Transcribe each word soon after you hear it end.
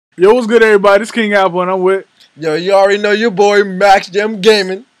Yo, what's good, everybody? It's King Apple, and I'm with. Yo, you already know your boy MAXJAMM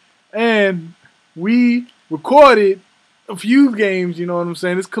Gaming. And we recorded a few games, you know what I'm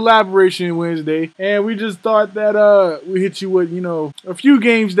saying? It's Collaboration Wednesday. And we just thought that we hit you with, a few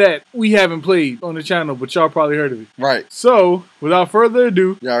games that we haven't played on the channel, but y'all probably heard of it. Right. So, without further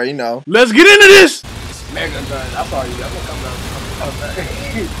ado, you already know. Let's get into this! Mega gun. I'm sorry, I'm gonna come down.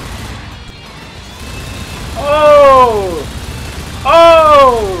 Oh!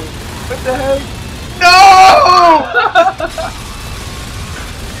 Oh! What the heck? No!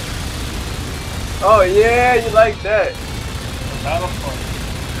 Oh yeah, you like that. Not a fun.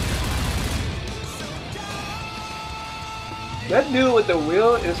 That dude with the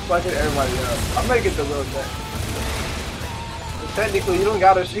wheel is fucking everybody up. I'm gonna get the wheel back. But technically, you don't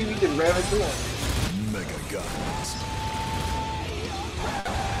gotta shoot, you can ram into him. Mega guns.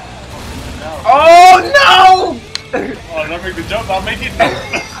 Oh no! Oh, don't make the jump, I'll make it.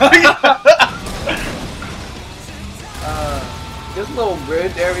 This little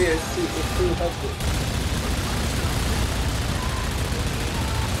bridge area is too hectic.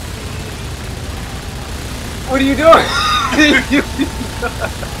 What are you doing?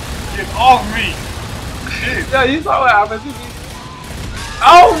 Get off me! Shit. Yo, you saw what happened to me?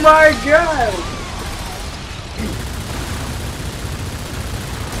 Oh my god!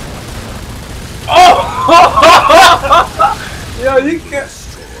 Oh! Yo, you can't.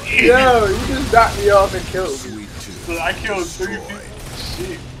 Yo, you just knocked me off and killed me. So I killed 3 people.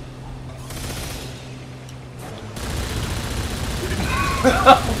 Shit.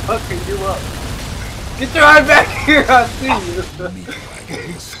 I'm fucking you up. Get your eye back here, I see you.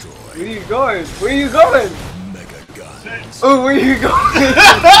 Where are you going? Where are you going? Oh, where are you going?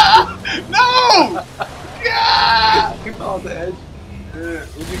 No! Yeah! You followed the edge.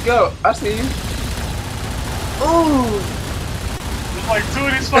 Where'd you go? I see you. Ooh! There's like 2 of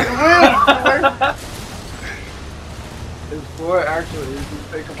these fucking wheels. There's 4 actually, if you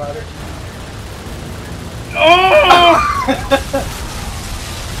think about it. Oh!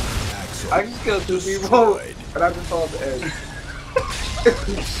 I just killed 2 people, but I just followed the edge.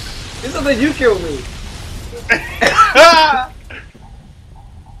 It's something you killed me.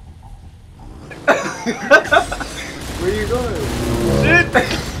 Where you going? Shit!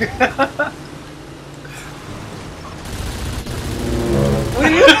 What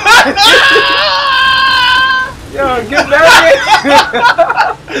are you? Yo, get back here!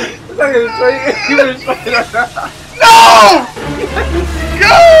 It's not gonna show you. You straight up. No!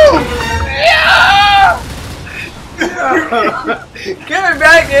 Go! Yeah! Get it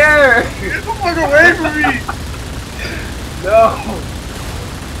back here! Get the fuck away from me! No!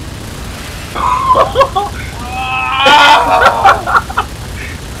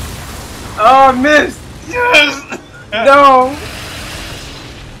 Oh, I missed! Yes! No!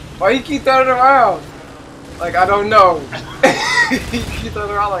 Why you keep throwing it around? Like, I don't know. You keep throwing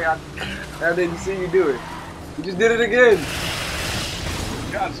it around like I didn't see you do it. You just did it again.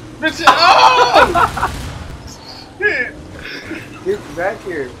 Gosh, bitch! Oh! Shit! Get back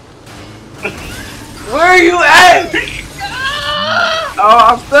here. Where are you at? Oh,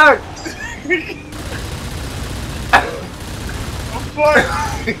 I'm stuck. I'm fucked!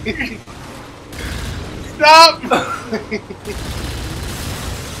 Stop!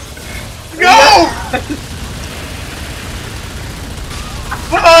 Go!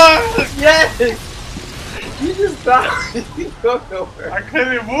 Fuck! Yes! You just stopped. You go nowhere. I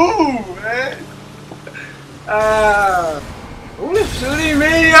couldn't move, man. Who's shooting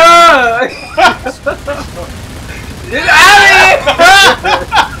me? Get out of here!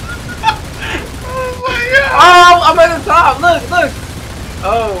 Oh my god! Oh, I'm at the top. Look, look.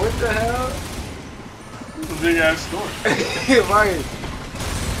 Oh, what the hell? This is a big ass store. Right.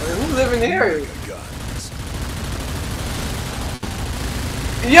 Wait, who's living here?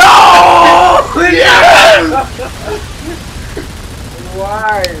 Yo! Yes!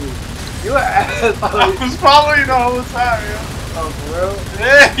 Why? You an asshole. I was following you the whole time, yo. Oh, for real?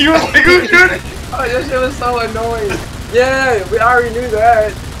 Yeah, you was like, who's shooting? Oh, that shit was so annoying. Yeah, we already knew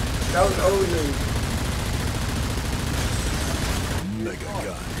that. That was old news. Mega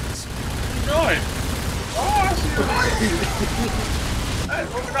guns. Where you going? Oh, I see you. Hey,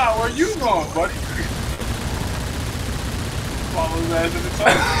 look at that. Where you going, buddy? Follow his ass at the top.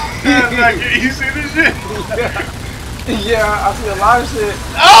 Yeah, you see this shit? Yeah, I see a lot of shit.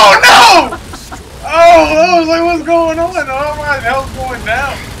 Oh no! Oh, I was like, what's going on? Oh my hell's going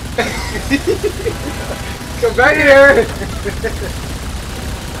down. Come back here!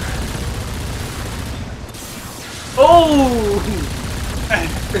 Oh!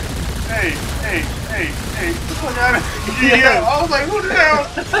 Hey, get the fuck out of here. Yeah, I was like, who the hell?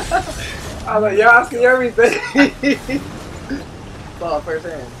 I was like, y'all asking everything. Oh, first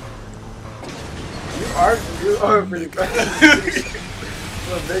hand. You are pretty fast.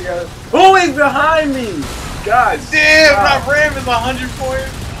 Big ass. Who is behind me? God damn, God. my RAM is 100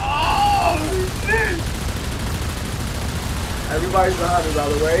 points. Oh, shit. Everybody's behind us, by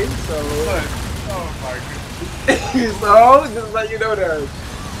the way, so. What? Oh my goodness. So, just let you know that.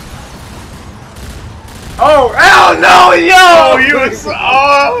 Oh, hell no, yo! Oh,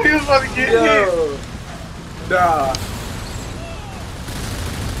 he was about to get hit. Nah.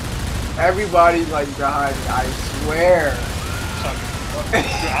 Everybody's like behind me, I swear. I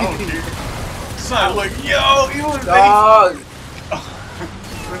don't care. Son, look, yo, he was Dog.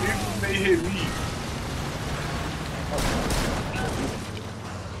 when they hit me.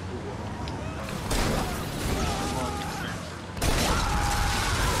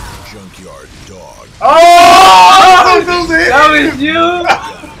 Junkyard dog. Oh! That was you?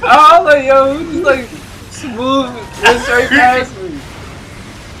 I was like, yo, who just like smooth went straight past me?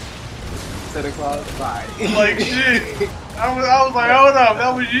 Santa Claus, bye. Like shit. I was like, hold up,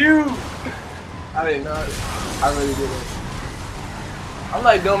 that was you. I didn't know. I really didn't. I'm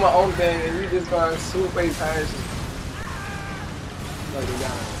like doing my own thing and you just gonna swoop way past me. Like a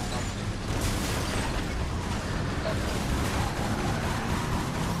guy.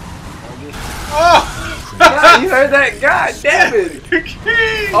 Oh! God, you heard that? God damn it!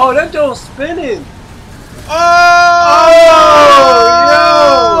 Oh, that joint's spinning! Oh!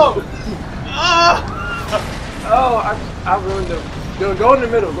 Yo! Oh, I ruined them. Yo, go in the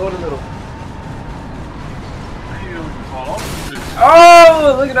middle, go in the middle.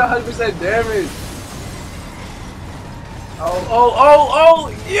 Oh, look at that 100% damage. Oh,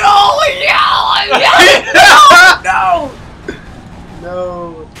 yo!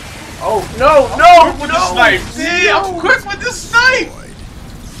 No! Oh, no! Quick with the snipe! See, I'm quick with the snipe!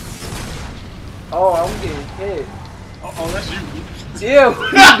 Oh, I'm getting hit. Uh-oh, that's you. Yeah,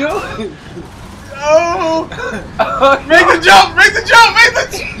 what are you doing? Oh! Make the jump! Make the jump! Make the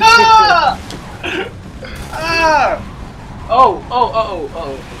jump! Ah! Oh.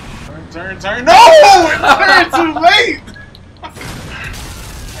 Turn. No! It turned too late! I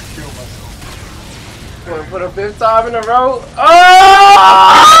killed myself. For the 5th time in a row. Oh!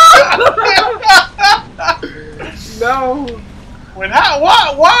 No.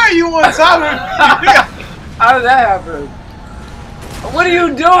 Why are you on top of me? How did that happen? What are you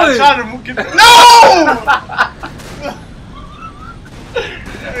doing? I'm trying to move. No!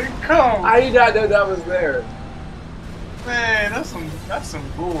 Come. I did not know that was there. Man, that's some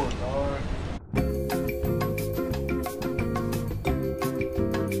bull, dog.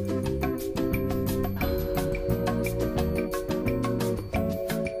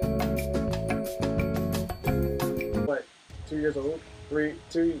 What? 2 years old? 2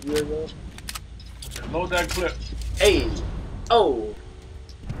 years old? Load that clip. Hey! Oh!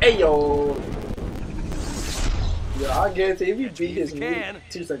 Hey yo! Yo, I guarantee if you beat his meat,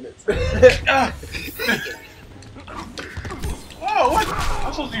 2 seconds. Whoa, what?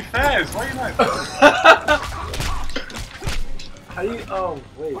 I'm supposed to be fast. Why you not? How you? Oh,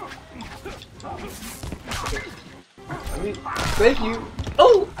 wait. Thank you.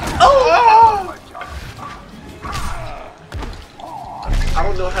 Oh! I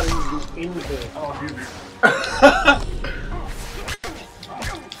don't know how to do anything. Oh, you do.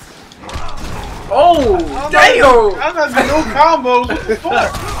 Oh! Damn! I'm not doing no combos. What the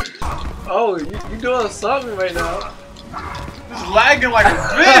fuck? Oh, you doing something right now. Just lagging like a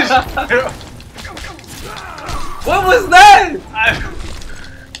bitch. What was that?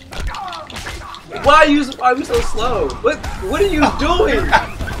 Why are you so slow? What are you doing? I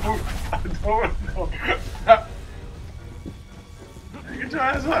don't know. Get your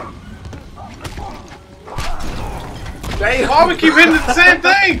ass up. Damn. Why we keep hitting the same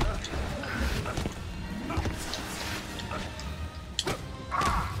thing?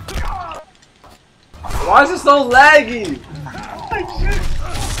 Why is it so laggy?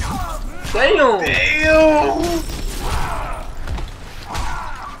 Damn.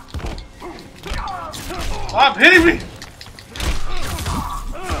 Stop hitting me.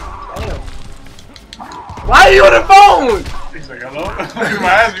 Damn. Why are you on the phone? He's like, hello?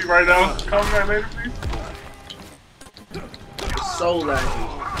 My ass beat right now. Call me back later, please. So laggy.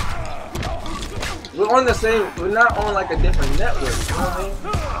 We're on the same. We're not on like a different network. You know what I mean?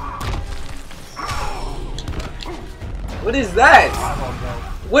 What is that?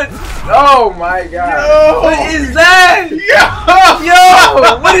 What? Oh my god! Yo! What is that? Yo!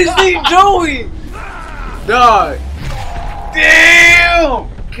 Yo! What is he doing? Dog. Damn!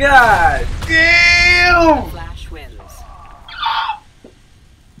 God Damn! Flash wins.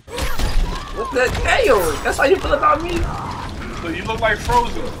 what the damn? That's how you feel about me? So you look like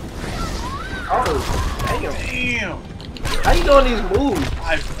Frozen. Oh, damn. Damn. How you doing these moves?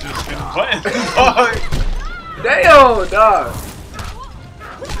 I've just been buttons, dog. Damn, dog.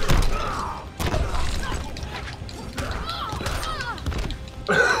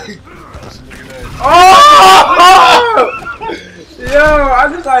 Oh! Yo, I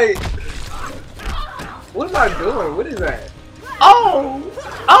just like, what am I doing? What is that? Oh!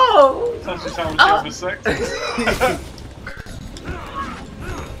 Oh! Touch your time with having sex.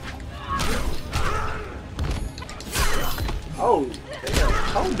 Oh, damn.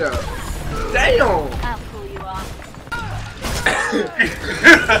 Hold up. Damn! I'll pull you off.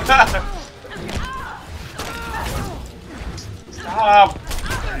 Stop!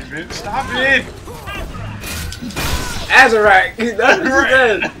 David, stop it! Azarac! That's what you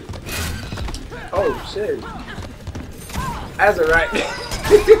said! Oh, shit. Azarac.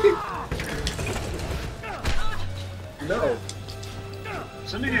 No.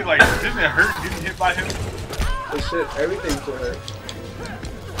 Shouldn't he get like, didn't it hurt getting hit by him? This shit, everything should hurt.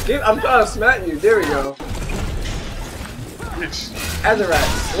 I'm trying to smack you. There we go. Bitch.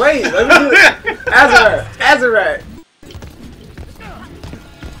 Azarac. Wait, let me do it. Azarac. Azarac.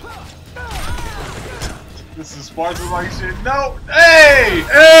 This is Spartan like shit. No! Hey!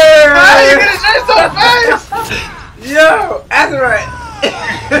 Hey! How you gonna straight so fast? Yo, Azarac.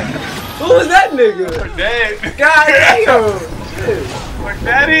 Who was that nigga? My dad. God damn. Shit. My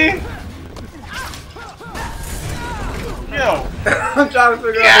daddy? Yo. I'm trying to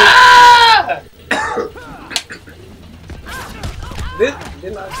figure out. Yeah!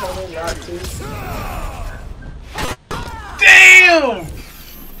 Didn't I tell him not to? Damn!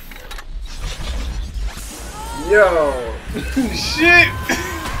 Yo. Shit!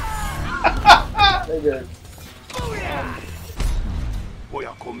 Nigga. Voy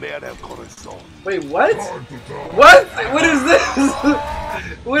a comer el corazón. Wait, what? What? What is this?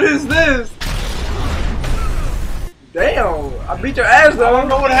 What is this? Damn, I beat your ass though. I don't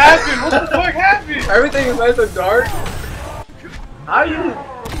know what happened. What the fuck happened? Everything is nice and dark. How you?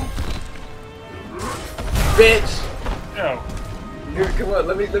 Bitch. Yo. Here, come on,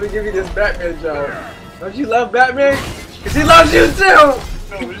 let me give you this Batman job. Don't you love Batman? Cause he loves you too!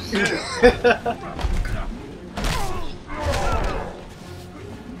 Oh shit.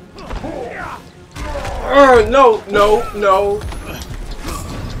 No, no, no.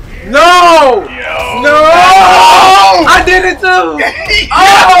 No! Yo. No! I did it too!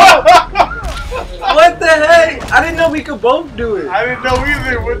 Oh! What the heck? I didn't know we could both do it. I didn't know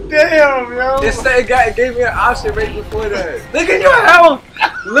either, but damn, yo. It gave me an option right before that. Look at your health!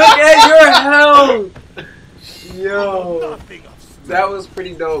 Look at your health! Yo. That was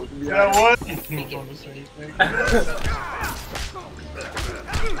pretty dope. To be That honest. was on the same thing.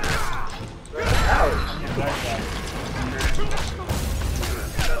 Ouch.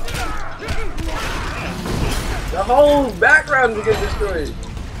 The whole background to get destroyed.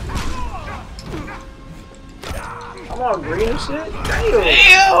 I'm all green and shit. Damn.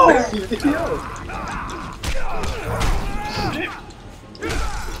 Yo.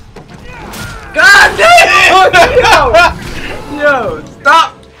 God damn! Yo,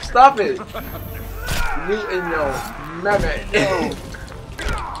 stop it. You and your meme.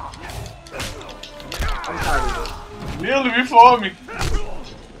 I'm tired of this. Nearly before me.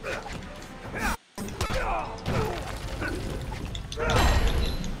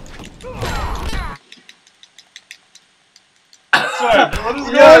 What is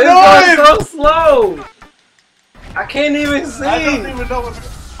Yo, going this on? is so slow. I can't even see. I don't even know what.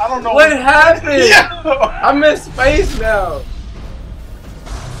 I don't know What happened? Yo. I'm in space now.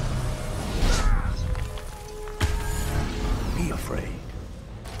 Be afraid.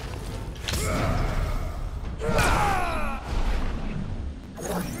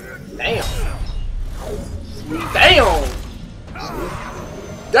 Damn. Damn.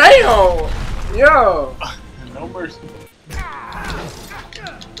 Damn. Yo. No mercy.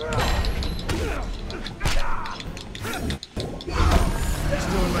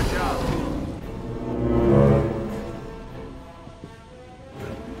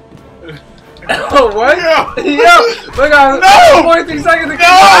 Oh, what? Yo, look on. No! 43 seconds to No!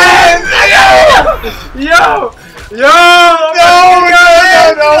 Yo! Yo! No!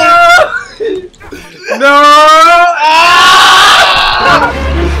 No!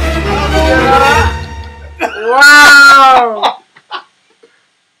 Wow!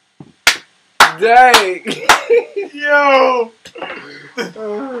 Dang! Yo!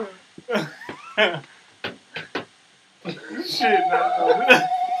 Shit, no.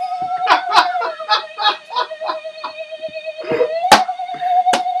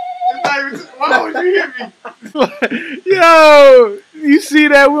 Why would you hit me? Yo, you see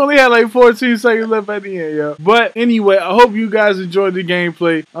that? We only had like 14 seconds left at the end, yo. But anyway, I hope you guys enjoyed the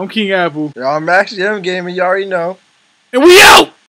gameplay. I'm King Apple. Y'all MAXJAMM gaming, you already know. And we out!